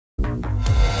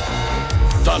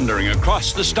thundering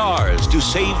across the stars to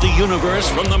save the universe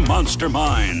from the monster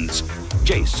minds.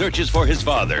 Jayce searches for his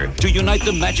father to unite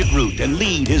the magic root and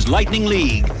lead his Lightning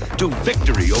League to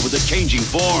victory over the changing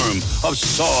form of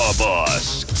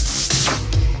Sawboss.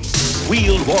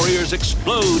 Wheeled warriors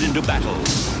explode into battle.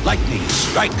 Lightning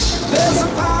strikes. There's a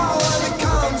power that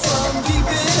comes from deep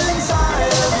inside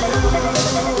of you.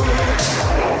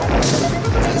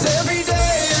 It's every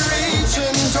day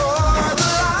reaching toward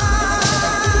the light.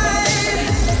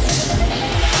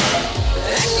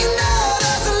 And you know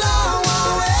there's a long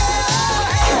way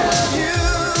ahead of you.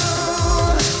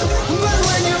 But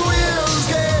when your wheels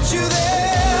get you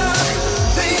there,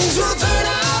 things will turn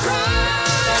out right.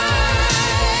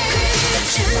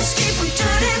 Just keep on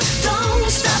turning. Don't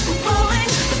stop rolling,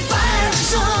 the fire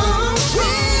is on.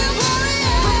 We're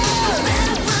warriors.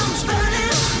 Battlegrounds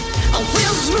burning, our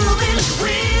wheels moving.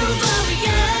 We're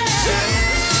warriors.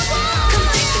 Come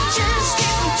take the chance,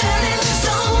 keep on turning.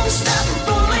 Don't stop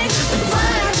rolling, the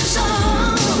fire is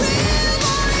on. We're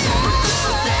warriors.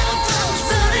 Battlegrounds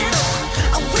burning,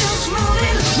 our wheels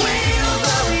moving. We're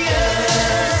warriors.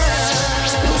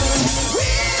 We're warriors.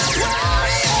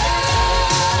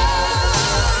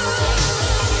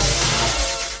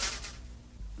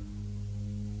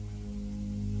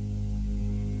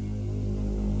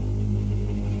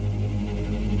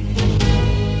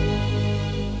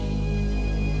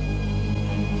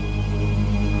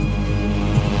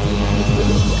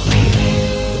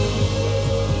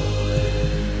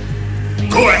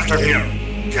 Go after him.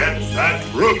 Get that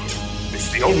root. It's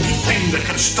the only thing that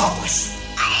can stop us.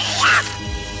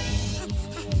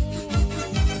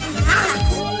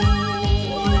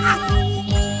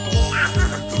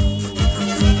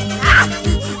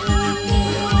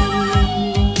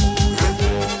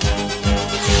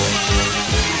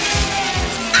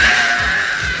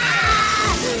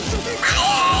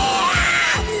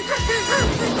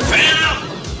 Well,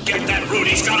 get that root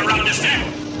he's got around his neck.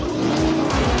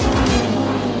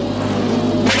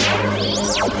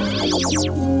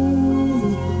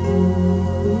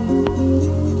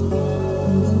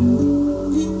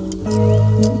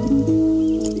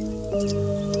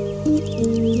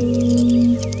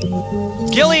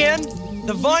 Gillian,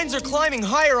 the vines are climbing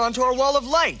higher onto our wall of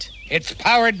light. It's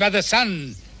powered by the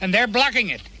sun, and they're blocking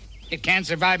it. It can't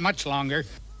survive much longer.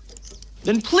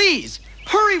 Then please,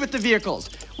 hurry with the vehicles.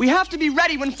 We have to be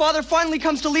ready when Father finally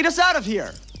comes to lead us out of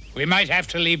here. We might have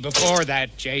to leave before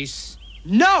that, Jayce.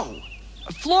 No!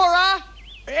 Flora,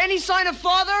 any sign of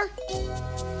Father?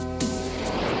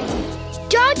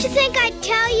 Don't you think I'd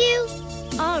tell you?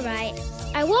 All right,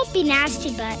 I won't be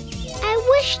nasty, but I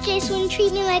wish Jayce wouldn't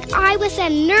treat me like I was a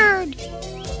nerd.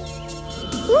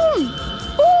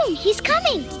 He's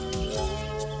coming.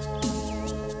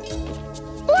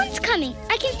 Oon's coming.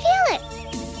 I can feel it.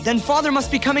 Then Father must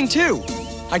be coming too.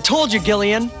 I told you,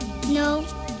 Gillian. No,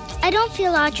 I don't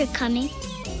feel Audra coming.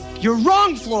 You're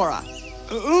wrong, Flora.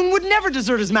 Oon would never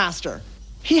desert his master.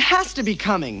 He has to be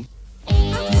coming.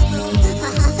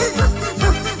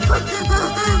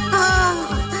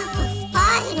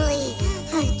 Finally,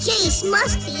 Jayce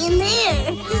must be in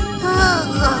there.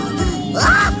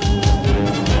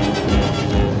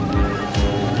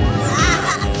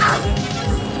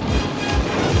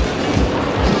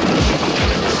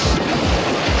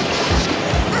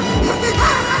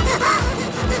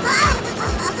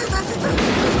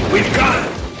 We've got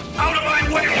it! Out of my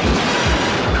way!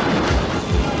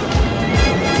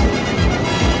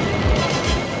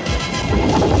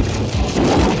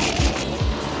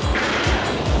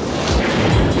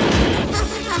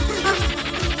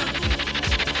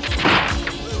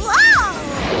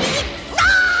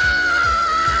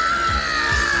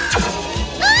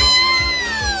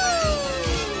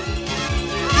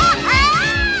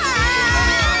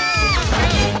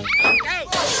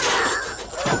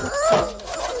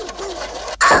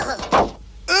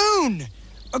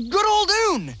 Good old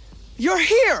Oon! You're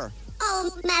here!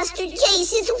 Oh, Master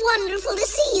Jayce, it's wonderful to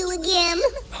see you again.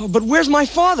 Oh, but where's my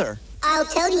father? I'll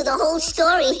tell you the whole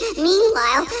story.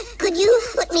 Meanwhile, could you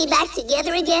put me back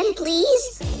together again,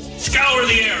 please? Scour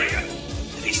the area.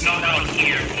 If he's not out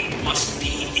here, he must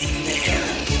be in there.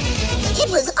 It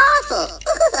was awful.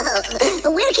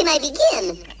 Where can I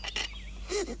begin?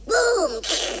 Boom!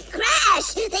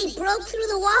 Crash! They broke through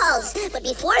the walls. But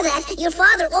before that, your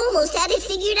father almost had it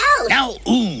figured out. Now,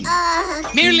 Oon,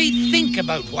 merely think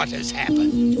about what has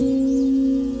happened.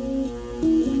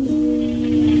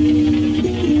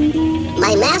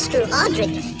 My master,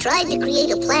 Audric, tried to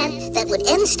create a plant that would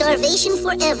end starvation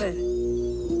forever.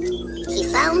 He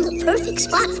found the perfect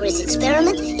spot for his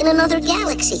experiment in another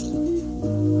galaxy.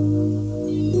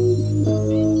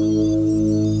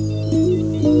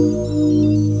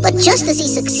 But just as he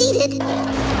succeeded,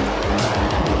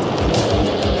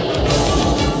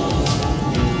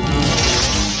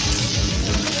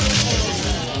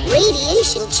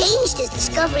 radiation changed his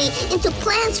discovery into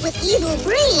plants with evil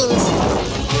brains.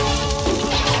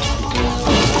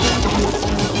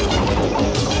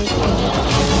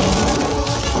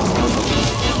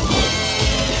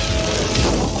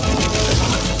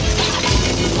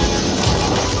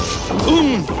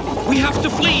 We have to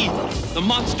flee! The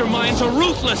monster minds are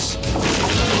ruthless!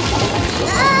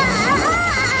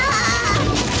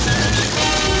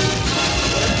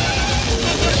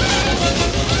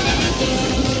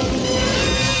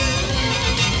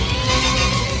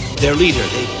 Their leader,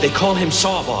 they call him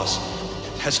Sawboss,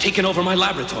 has taken over my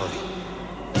laboratory.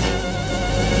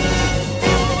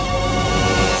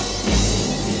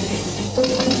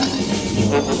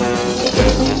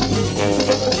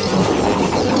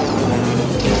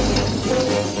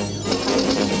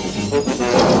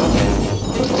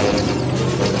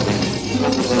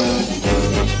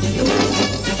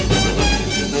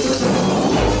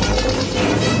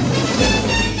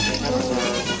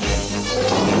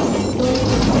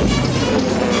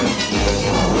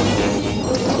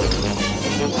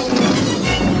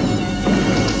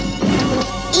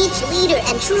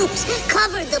 Troops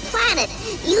covered the planet,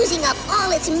 using up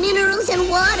all its minerals and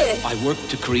water. I worked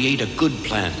to create a good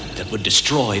plan that would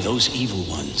destroy those evil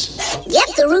ones.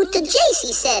 Get the root to Jayce,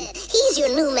 he said. He's your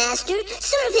new master.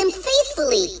 Serve him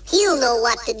faithfully. He'll know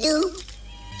what to do.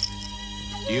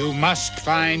 You must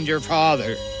find your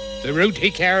father. The root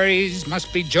he carries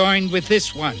must be joined with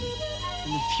this one.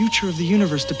 And the future of the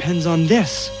universe depends on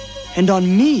this. And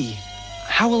on me.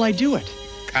 How will I do it?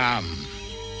 Come.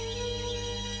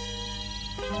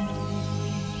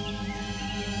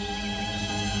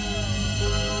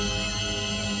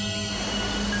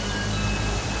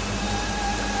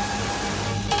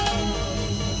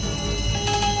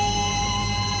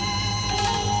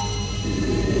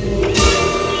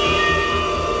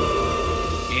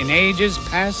 In ages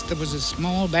past, there was a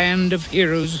small band of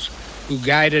heroes who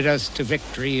guided us to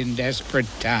victory in desperate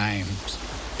times.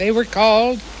 They were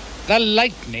called the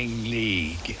Lightning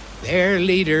League. Their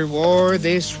leader wore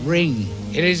this ring.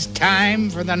 It is time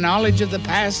for the knowledge of the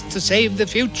past to save the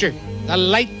future. The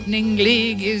Lightning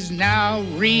League is now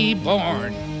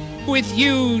reborn. With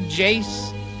you,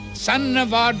 Jayce, son of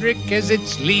Audric, as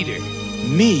its leader.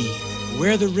 Me?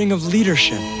 Wear the ring of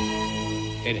leadership.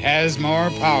 It has more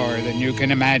power than you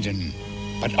can imagine,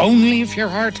 but only if your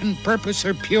heart and purpose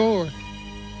are pure.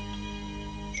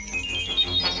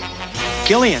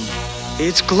 Gillian,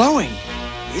 it's glowing.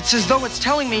 It's as though it's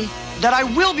telling me that I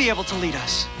will be able to lead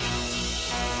us.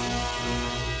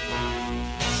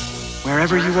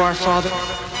 Wherever you are, Father,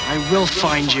 I will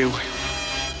find you.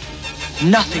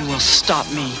 Nothing will stop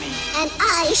me. And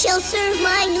I shall serve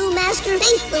my new master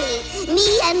faithfully,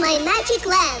 me and my magic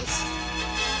lance.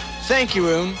 Thank you,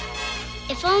 Oom.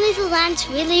 If only the lance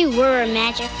really were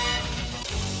magic.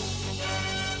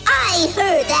 I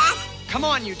heard that. Come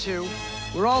on, you two.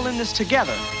 We're all in this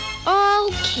together.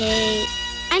 Okay.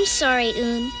 I'm sorry,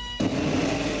 Oom.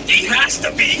 He has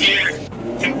to be here.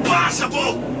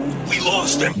 Impossible. We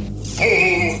lost him.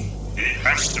 Fool. He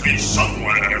has to be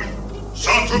somewhere.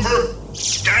 Stormtrooper,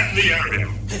 scan the area.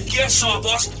 Yes,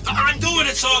 Sawboss. I'm doing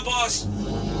it, Sawboss.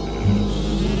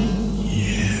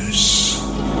 Yes.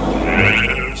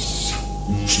 Yes.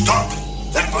 Stop!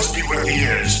 That must be where he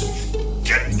is.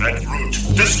 Get that root,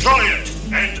 destroy it,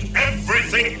 and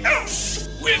everything else.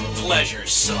 With pleasure,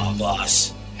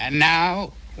 Sawboss. And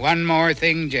now, one more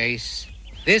thing, Jayce.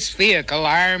 This vehicle,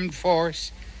 armed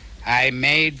force, I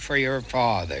made for your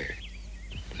father.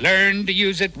 Learn to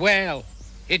use it well.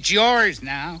 It's yours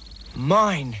now.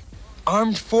 Mine.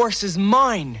 Armed force is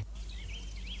mine.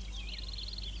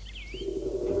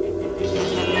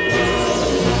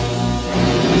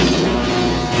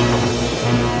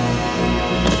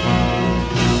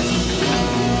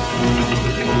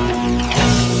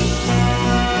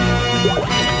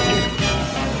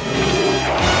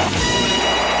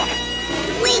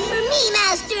 Wait for me,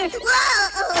 Master. Whoa!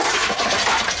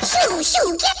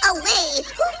 Shoo, get away!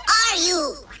 Who are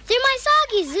you? They're my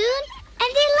Soggy, Zoon,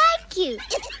 and they like you.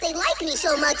 If they like me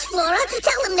so much, Flora,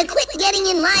 tell them to quit getting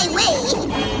in my way.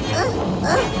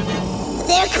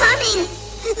 They're coming!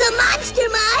 The monster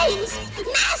mines!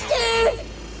 Master!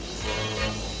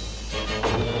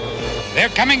 They're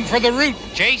coming for the root,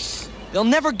 Jayce. They'll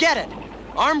never get it.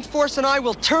 Armed force and I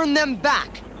will turn them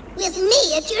back. With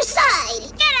me at your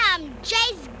side. Get 'em,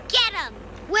 Jayce, get 'em.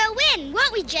 We'll win,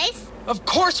 won't we, Jayce? Of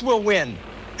course we'll win.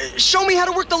 Show me how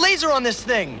to work the laser on this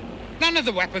thing. None of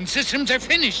the weapon systems are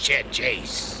finished yet,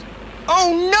 Jayce.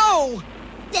 Oh, no!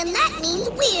 then that means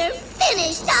we're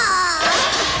finished.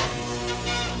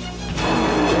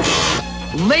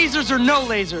 Lasers or no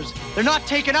lasers, they're not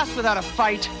taking us without a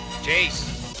fight.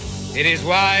 Jayce, it is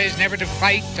wise never to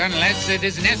fight unless it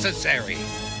is necessary.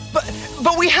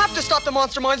 But we have to stop the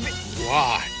monster minds.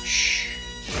 Watch.